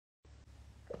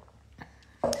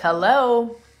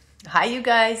Hello. Hi, you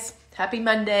guys. Happy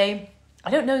Monday. I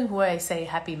don't know why I say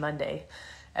happy Monday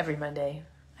every Monday.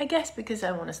 I guess because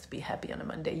I want us to be happy on a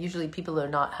Monday. Usually people are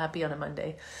not happy on a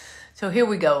Monday. So here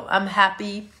we go. I'm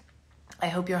happy. I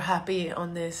hope you're happy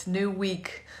on this new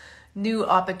week, new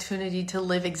opportunity to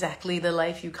live exactly the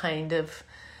life you kind of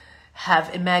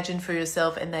have imagined for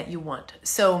yourself and that you want.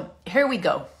 So here we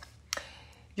go.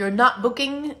 You're not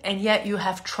booking and yet you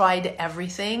have tried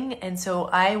everything. And so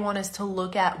I want us to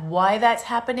look at why that's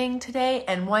happening today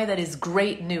and why that is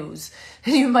great news.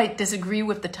 You might disagree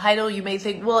with the title. You may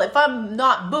think, well, if I'm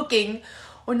not booking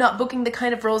or not booking the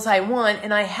kind of roles I want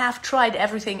and I have tried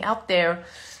everything out there,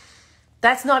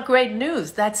 that's not great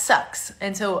news. That sucks.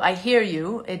 And so I hear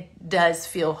you. It does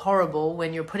feel horrible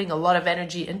when you're putting a lot of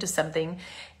energy into something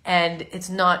and it's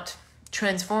not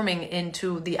transforming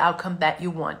into the outcome that you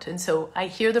want. And so I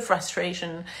hear the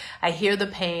frustration. I hear the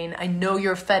pain. I know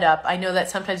you're fed up. I know that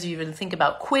sometimes you even think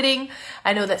about quitting.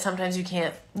 I know that sometimes you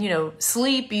can't,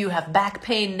 sleep. You have back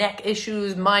pain, neck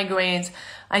issues, migraines.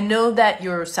 I know that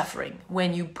you're suffering.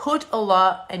 When you put a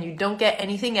lot and you don't get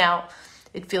anything out,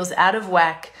 it feels out of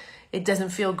whack. It doesn't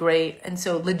feel great. And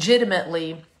so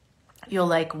legitimately, you're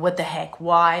like, what the heck?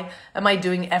 Why am I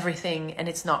doing everything and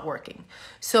it's not working?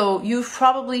 So you've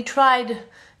probably tried,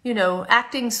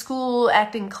 acting school,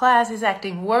 acting classes,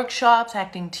 acting workshops,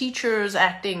 acting teachers,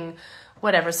 acting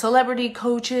whatever, celebrity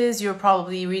coaches. You're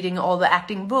probably reading all the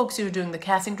acting books. You're doing the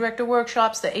casting director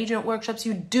workshops, the agent workshops.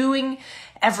 You're doing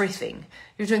everything.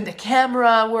 You're doing the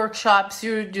camera workshops.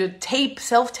 You're doing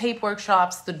self-tape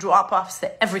workshops, the drop-offs,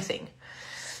 everything.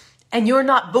 And you're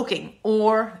not booking,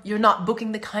 or you're not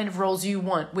booking the kind of roles you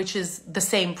want, which is the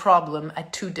same problem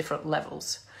at two different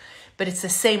levels. But it's the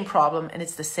same problem and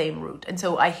it's the same root. And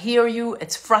so I hear you.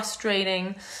 It's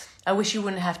frustrating. I wish you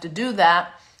wouldn't have to do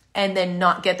that and then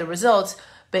not get the results.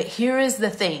 But here is the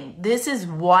thing. This is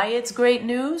why it's great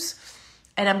news.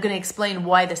 And I'm going to explain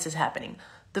why this is happening.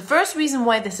 The first reason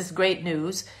why this is great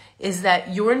news is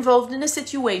that you're involved in a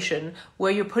situation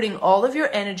where you're putting all of your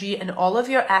energy and all of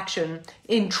your action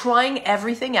in trying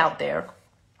everything out there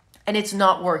and it's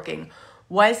not working.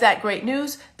 Why is that great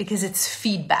news? Because it's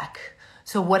feedback.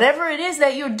 So whatever it is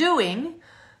that you're doing,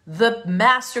 the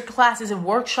master classes and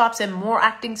workshops and more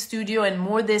acting studio and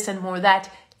more this and more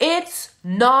that, it's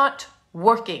not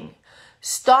working.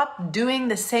 Stop doing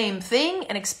the same thing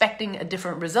and expecting a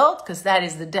different result, because that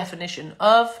is the definition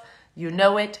of,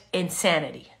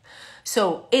 insanity.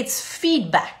 So it's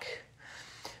feedback.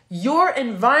 Your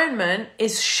environment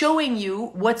is showing you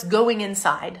what's going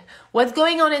inside. What's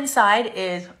going on inside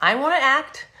is, I want to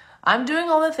act, I'm doing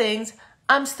all the things,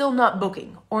 I'm still not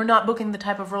booking or not booking the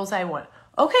type of roles I want.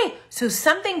 Okay, so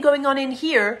something going on in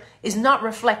here is not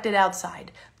reflected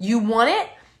outside. You want it,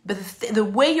 but the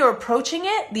way you're approaching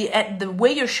it, the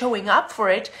way you're showing up for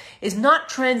it is not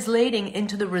translating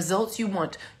into the results you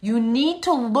want. You need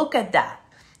to look at that.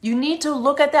 You need to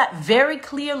look at that very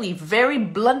clearly, very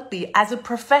bluntly as a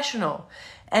professional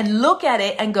and look at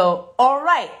it and go, all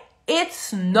right,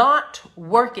 it's not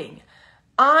working.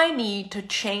 I need to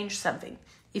change something.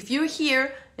 If you're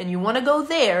here and you want to go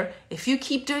there, if you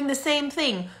keep doing the same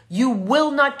thing, you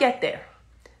will not get there.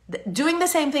 Doing the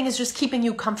same thing is just keeping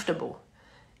you comfortable.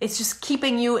 It's just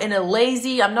keeping you in a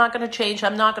lazy, I'm not going to change,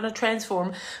 I'm not going to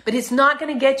transform, but it's not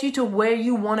going to get you to where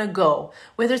you want to go.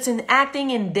 Whether it's in acting,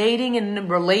 in dating, in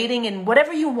relating, in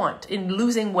whatever you want, in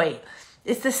losing weight.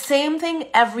 It's the same thing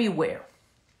everywhere.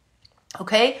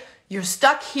 Okay? You're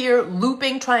stuck here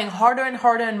looping, trying harder and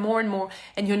harder and more,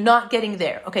 and you're not getting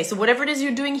there. Okay, so whatever it is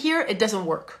you're doing here, it doesn't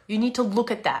work. You need to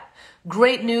look at that.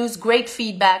 Great news, great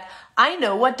feedback. I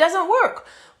know what doesn't work.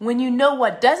 When you know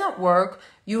what doesn't work,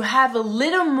 you have a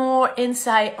little more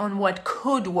insight on what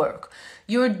could work.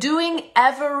 You're doing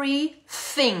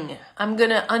everything. I'm going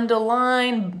to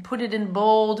underline, put it in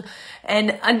bold,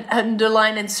 and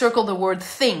underline and circle the word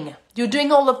thing. You're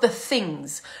doing all of the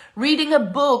things. Reading a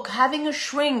book, having a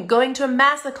shrink, going to a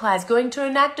masterclass, going to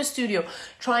an actor studio,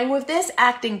 trying with this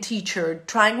acting teacher,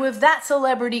 trying with that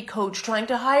celebrity coach, trying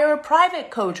to hire a private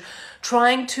coach,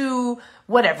 trying to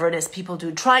whatever it is people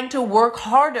do, trying to work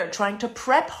harder, trying to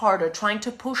prep harder, trying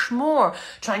to push more,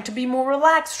 trying to be more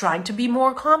relaxed, trying to be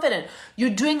more confident. You're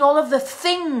doing all of the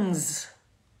things.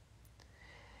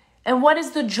 And what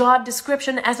is the job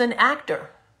description as an actor?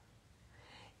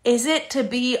 Is it to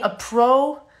be a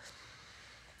pro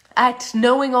at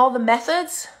knowing all the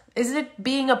methods? Is it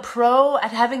being a pro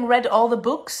at having read all the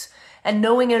books and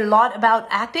knowing a lot about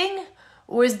acting?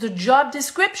 Or is the job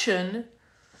description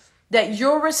that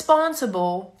you're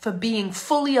responsible for being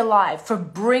fully alive, for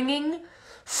bringing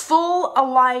full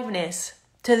aliveness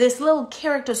to this little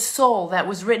character's soul that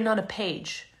was written on a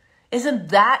page? Isn't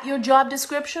that your job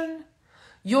description?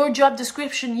 Your job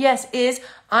description, yes, is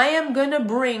I am going to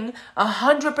bring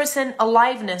 100%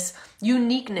 aliveness,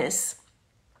 uniqueness,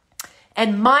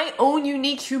 and my own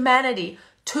unique humanity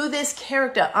to this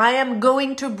character. I am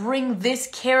going to bring this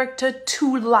character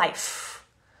to life.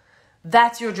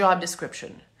 That's your job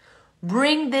description.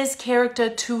 Bring this character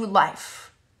to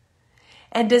life.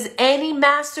 And does any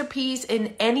masterpiece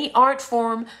in any art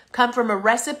form come from a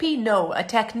recipe? No. A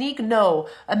technique? No.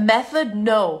 A method?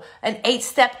 No. An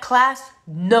 8-step class?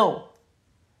 No.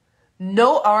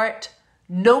 No art,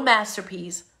 no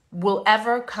masterpiece will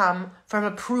ever come from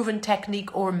a proven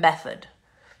technique or method.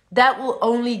 That will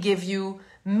only give you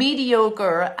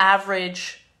mediocre,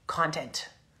 average content.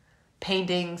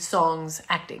 Painting, songs,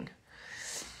 acting.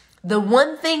 The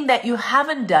one thing that you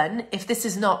haven't done, if this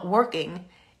is not working,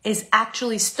 is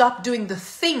actually stop doing the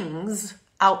things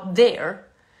out there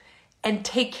and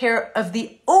take care of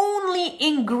the only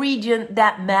ingredient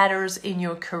that matters in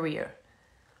your career,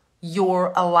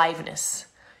 your aliveness.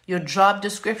 Your job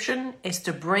description is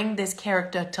to bring this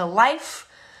character to life.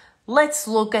 Let's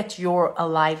look at your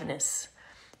aliveness.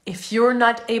 If you're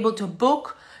not able to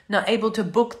book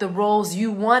the roles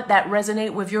you want that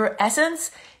resonate with your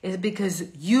essence, is because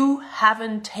you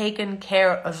haven't taken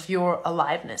care of your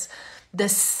aliveness. The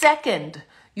second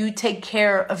you take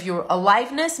care of your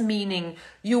aliveness, meaning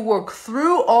you work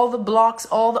through all the blocks,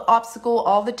 all the obstacle,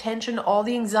 all the tension, all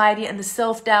the anxiety and the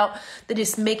self-doubt that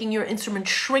is making your instrument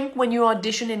shrink when you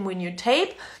audition and when you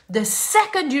tape. The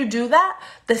second you do that,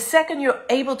 the second you're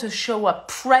able to show up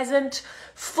present,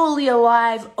 fully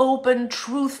alive, open,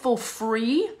 truthful,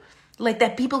 free, like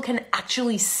that people can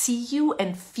actually see you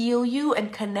and feel you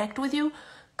and connect with you,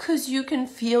 because you can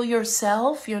feel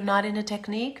yourself. You're not in a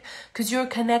technique. Because you're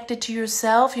connected to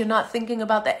yourself. You're not thinking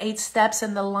about the 8 steps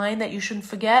and the line that you shouldn't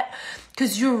forget.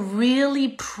 Because you're really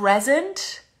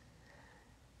present.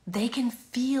 They can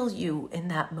feel you in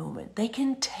that moment. They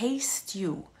can taste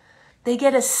you. They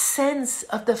get a sense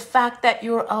of the fact that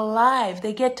you're alive.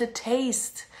 They get to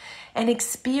taste and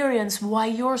experience why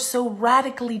you're so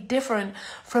radically different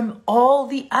from all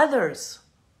the others.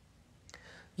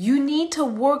 You need to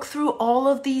work through all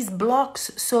of these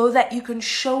blocks so that you can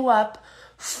show up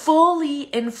fully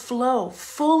in flow,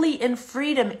 fully in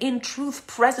freedom, in truth,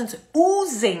 presence,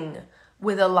 oozing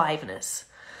with aliveness.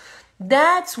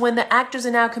 That's when the actors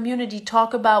in our community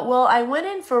talk about, well, I went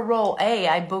in for role A,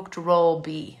 I booked role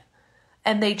B.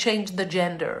 And they changed the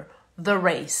gender, the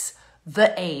race,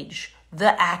 the age,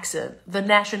 the accent, the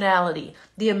nationality,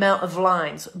 the amount of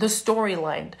lines, the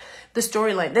storyline.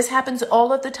 This happens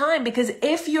all of the time, because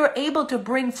if you're able to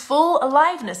bring full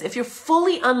aliveness, if you're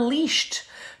fully unleashed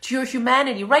to your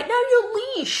humanity, right now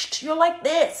you're leashed. You're like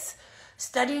this,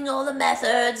 studying all the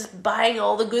methods, buying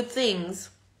all the good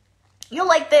things. You're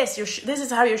like this. This is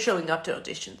how you're showing up to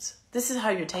auditions. This is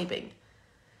how you're taping.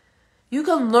 You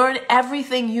can learn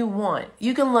everything you want.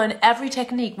 You can learn every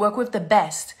technique, work with the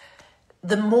best.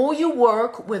 The more you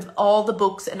work with all the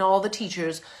books and all the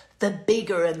teachers, the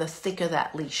bigger and the thicker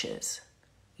that leash is.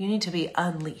 You need to be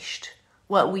unleashed.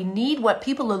 What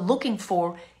people are looking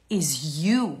for is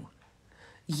you.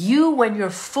 You when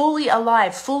you're fully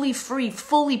alive, fully free,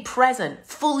 fully present,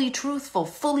 fully truthful,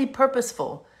 fully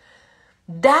purposeful.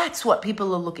 That's what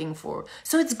people are looking for.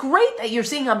 So it's great that you're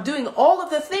seeing I'm doing all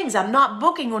of the things. I'm not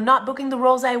booking the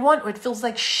roles I want, or it feels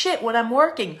like shit when I'm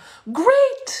working.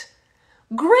 Great.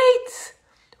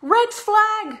 Red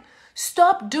flag.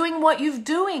 Stop doing what you're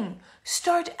doing.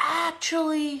 Start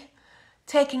actually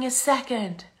taking a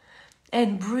second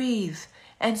and breathe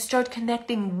and start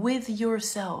connecting with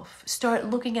yourself. Start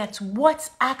looking at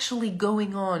what's actually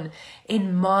going on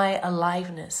in my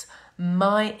aliveness,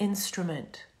 my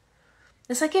instrument.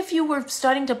 It's like if you were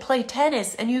starting to play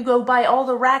tennis and you go buy all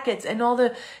the rackets and all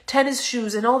the tennis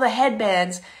shoes and all the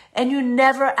headbands, and you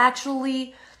never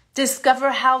actually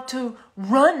discover how to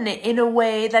run in a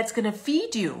way that's going to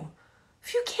feed you.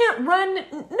 If you can't run,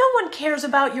 no one cares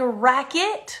about your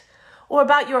racket or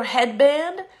about your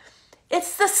headband.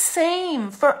 It's the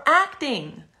same for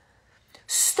acting.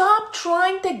 Stop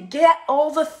trying to get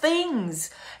all the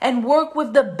things and work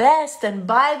with the best and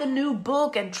buy the new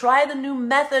book and try the new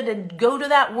method and go to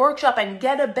that workshop and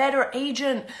get a better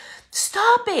agent.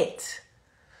 Stop it.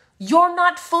 You're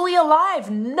not fully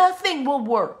alive. Nothing will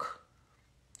work.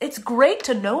 It's great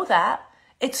to know that.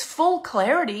 It's full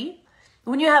clarity.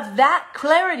 When you have that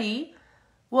clarity,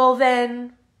 well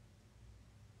then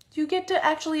you get to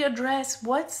actually address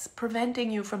what's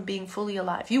preventing you from being fully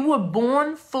alive. You were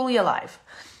born fully alive.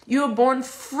 You were born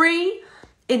free,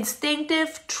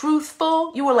 instinctive,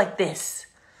 truthful. You were like this.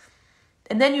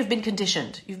 And then you've been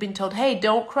conditioned. You've been told, hey,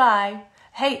 don't cry.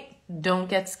 Hey, Don't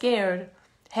get scared.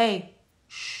 Hey,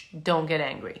 don't get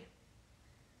angry.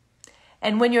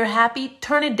 And when you're happy,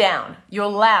 turn it down. You're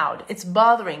loud. It's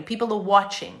bothering. People are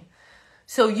watching.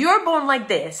 So you're born like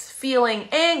this, feeling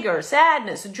anger,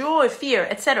 sadness, joy, fear,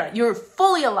 etc. You're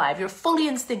fully alive. You're fully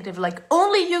instinctive, like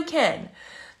only you can.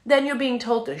 Then you're being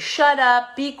told to shut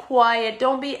up, be quiet,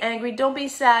 don't be angry, don't be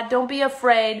sad, don't be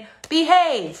afraid,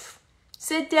 behave.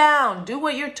 Sit down, do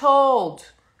what you're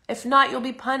told. If not, you'll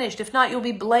be punished. If not, you'll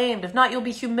be blamed. If not, you'll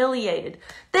be humiliated.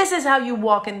 This is how you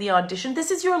walk in the audition.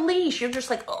 This is your leash. You're just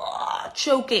like,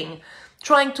 choking.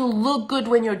 Trying to look good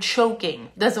when you're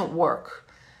choking doesn't work.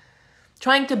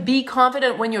 Trying to be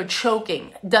confident when you're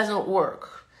choking doesn't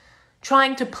work.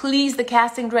 Trying to please the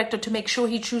casting director to make sure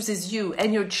he chooses you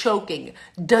and you're choking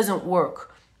doesn't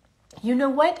work. You know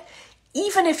what?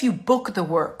 Even if you book the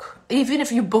work, even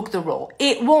if you book the role,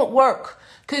 it won't work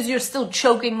because you're still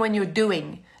choking when you're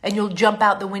doing, and you'll jump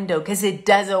out the window because it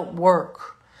doesn't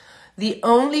work. The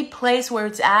only place where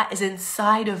it's at is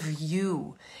inside of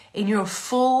you, in your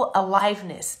full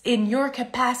aliveness, in your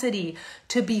capacity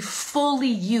to be fully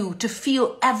you, to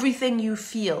feel everything you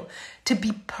feel, to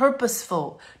be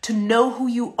purposeful, to know who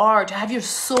you are, to have your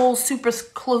soul super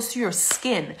close to your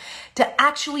skin, to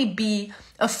actually be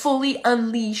a fully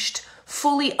unleashed,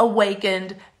 fully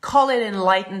awakened, call it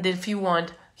enlightened if you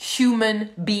want, human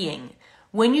being.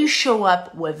 When you show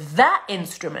up with that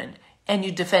instrument and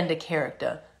you defend a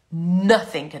character,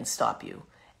 nothing can stop you.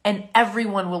 And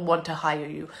everyone will want to hire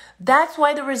you. That's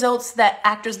why the results that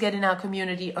actors get in our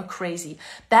community are crazy.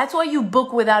 That's why you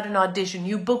book without an audition.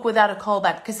 You book without a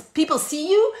callback. Because people see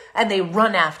you and they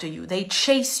run after you. They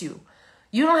chase you.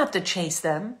 You don't have to chase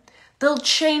them. They'll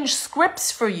change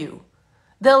scripts for you.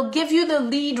 They'll give you the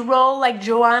lead role like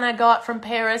Joanna got from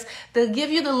Paris. They'll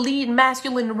give you the lead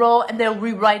masculine role and they'll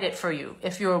rewrite it for you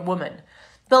if you're a woman.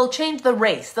 They'll change the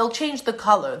race. They'll change the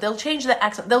color. They'll change the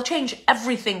accent. They'll change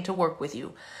everything to work with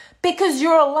you because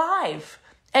you're alive.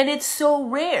 And it's so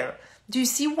rare. Do you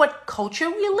see what culture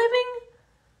we live in?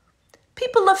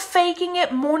 People are faking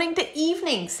it morning to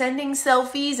evening, sending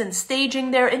selfies and staging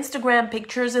their Instagram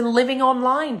pictures and living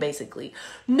online, basically.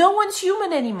 No one's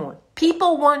human anymore.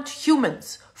 People want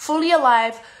humans, fully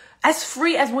alive, as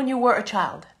free as when you were a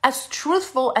child, as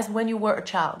truthful as when you were a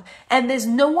child. And there's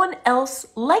no one else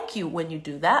like you when you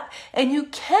do that. And you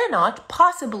cannot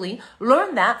possibly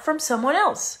learn that from someone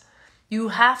else. You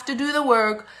have to do the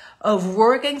work of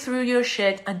working through your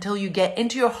shit until you get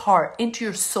into your heart, into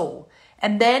your soul.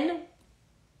 And then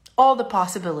all the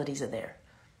possibilities are there.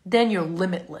 Then you're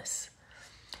limitless.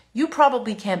 You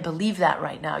probably can't believe that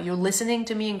right now. You're listening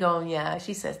to me and going, yeah,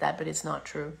 she says that, but it's not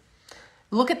true.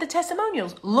 Look at the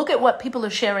testimonials. Look at what people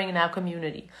are sharing in our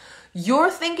community.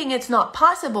 You're thinking it's not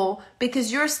possible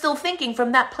because you're still thinking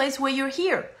from that place where you're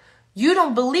here. You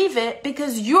don't believe it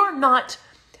because you're not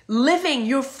living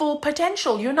your full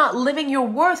potential. You're not living your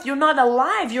worth. You're not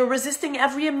alive. You're resisting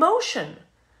every emotion.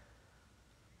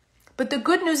 But the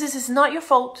good news is it's not your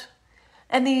fault.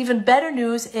 And the even better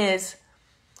news is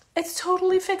it's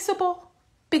totally fixable.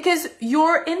 Because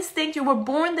your instinct, you were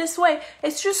born this way,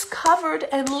 it's just covered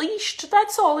and leashed.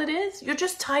 That's all it is. You're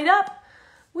just tied up.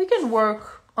 We can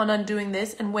work on undoing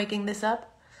this and waking this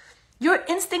up. Your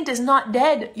instinct is not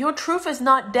dead. Your truth is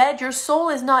not dead. Your soul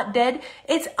is not dead.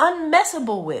 It's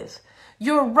unmessable with.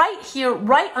 You're right here,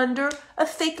 right under a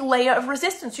thick layer of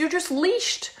resistance. You're just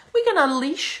leashed. We can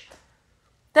unleash.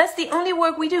 That's the only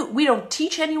work we do. We don't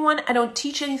teach anyone. I don't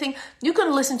teach anything. You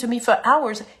can listen to me for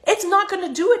hours. It's not going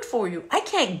to do it for you. I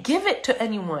can't give it to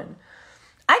anyone.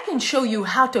 I can show you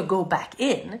how to go back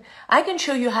in. I can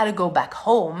show you how to go back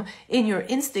home in your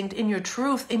instinct, in your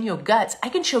truth, in your guts. I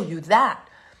can show you that,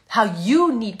 how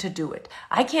you need to do it.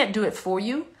 I can't do it for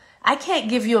you. I can't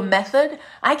give you a method.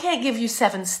 I can't give you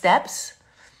 7 steps.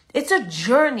 It's a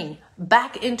journey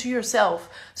back into yourself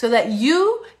so that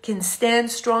you can stand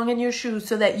strong in your shoes,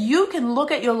 so that you can look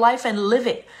at your life and live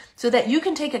it, so that you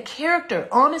can take a character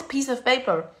on a piece of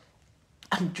paper.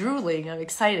 I'm drooling. I'm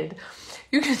excited.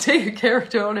 You can take a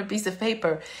character on a piece of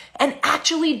paper and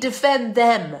actually defend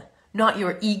them, not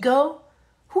your ego.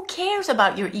 Who cares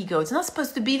about your ego? It's not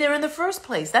supposed to be there in the first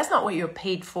place. That's not what you're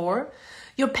paid for.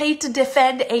 You're paid to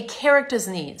defend a character's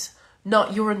needs,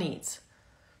 not your needs.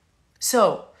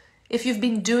 So, if you've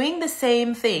been doing the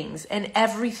same things and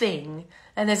everything,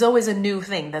 and there's always a new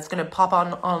thing that's going to pop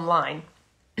on online.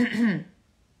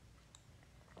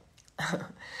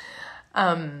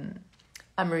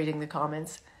 I'm reading the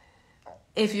comments.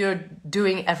 If you're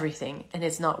doing everything and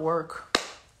it's not work,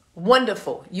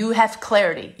 wonderful. You have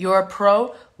clarity. You're a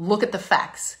pro. Look at the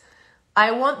facts.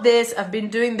 I want this. I've been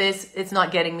doing this. It's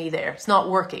not getting me there. It's not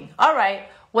working. All right.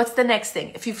 What's the next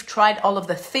thing? If you've tried all of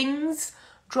the things,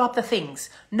 drop the things.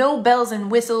 No bells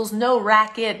and whistles, no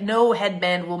racket, no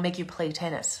headband will make you play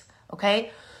tennis,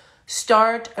 okay?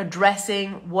 Start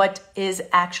addressing what is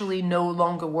actually no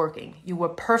longer working. You were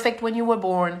perfect when you were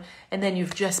born, and then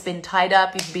you've just been tied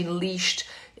up, you've been leashed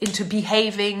into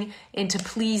behaving, into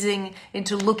pleasing,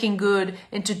 into looking good,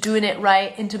 into doing it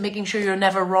right, into making sure you're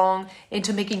never wrong,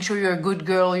 into making sure you're a good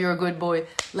girl, you're a good boy.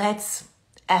 Let's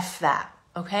F that,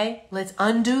 okay? Let's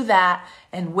undo that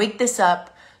and wake this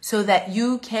up so that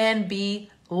you can be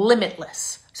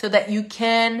limitless, so that you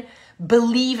can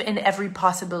believe in every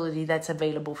possibility that's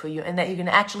available for you and that you can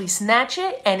actually snatch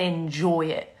it and enjoy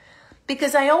it.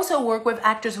 Because I also work with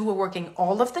actors who are working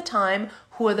all of the time,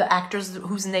 who are the actors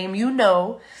whose name you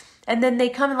know, and then they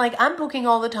come and like, I'm booking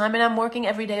all the time and I'm working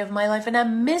every day of my life and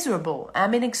I'm miserable.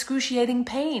 I'm in excruciating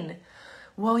pain.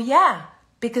 Well, yeah,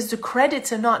 because the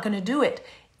credits are not going to do it.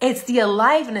 It's the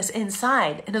aliveness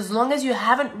inside. And as long as you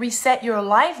haven't reset your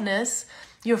aliveness,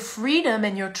 your freedom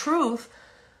and your truth,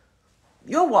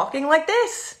 you're walking like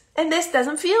this. And this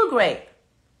doesn't feel great.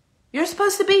 You're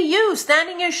supposed to be you,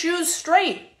 standing your shoes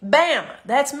straight. Bam,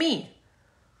 that's me.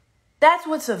 That's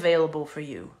what's available for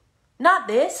you. Not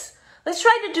this. Let's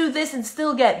try to do this and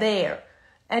still get there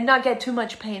and not get too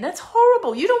much pain. That's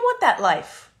horrible. You don't want that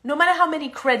life. No matter how many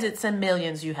credits and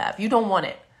millions you have, you don't want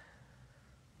it.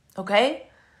 Okay?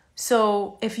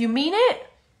 So if you mean it,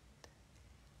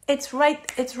 it's right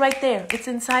there. It's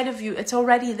inside of you. It's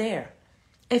already there.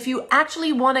 If you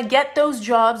actually want to get those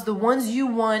jobs, the ones you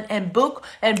want, and book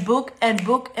and book and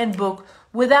book and book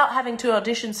without having to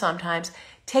audition sometimes,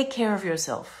 take care of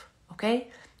yourself, okay?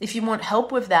 If you want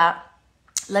help with that,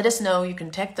 let us know. You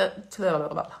can text us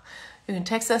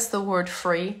the word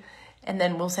free, and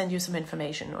then we'll send you some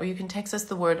information. Or you can text us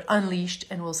the word unleashed,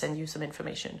 and we'll send you some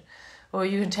information. Or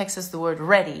you can text us the word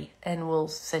ready, and we'll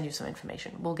send you some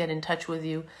information. We'll get in touch with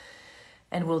you,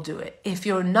 and we'll do it. If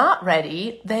you're not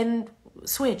ready, then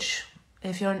switch.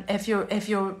 If you're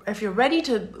ready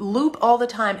to loop all the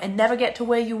time and never get to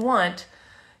where you want,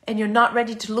 and you're not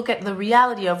ready to look at the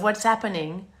reality of what's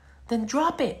happening, then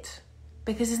drop it,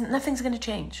 because nothing's going to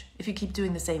change if you keep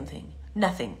doing the same thing.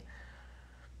 Nothing.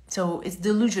 So it's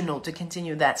delusional to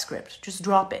continue that script. Just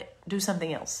drop it. Do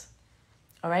something else.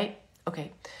 All right?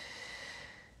 Okay.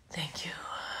 Thank you.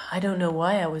 I don't know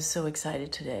why I was so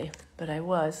excited today, but I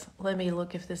was. Let me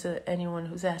look if there's anyone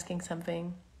who's asking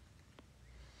something.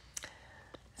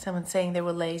 Someone saying they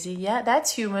were lazy. Yeah,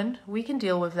 that's human. We can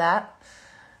deal with that.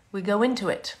 We go into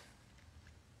it.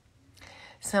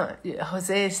 So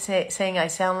Jose is saying I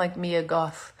sound like Mia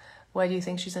Goth. Why do you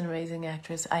think she's an amazing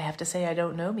actress? I have to say I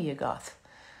don't know Mia Goth.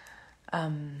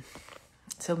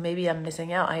 So maybe I'm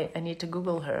missing out. I need to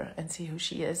Google her and see who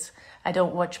she is. I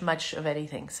don't watch much of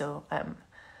anything, so I'm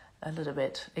a little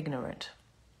bit ignorant.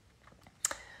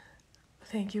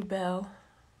 Thank you, Belle.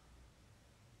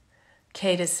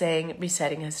 Kate is saying,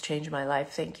 resetting has changed my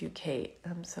life. Thank you, Kate.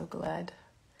 I'm so glad.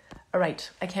 All right.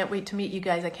 I can't wait to meet you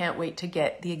guys. I can't wait to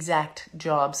get the exact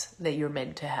jobs that you're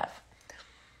meant to have.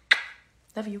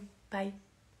 Love you. Bye.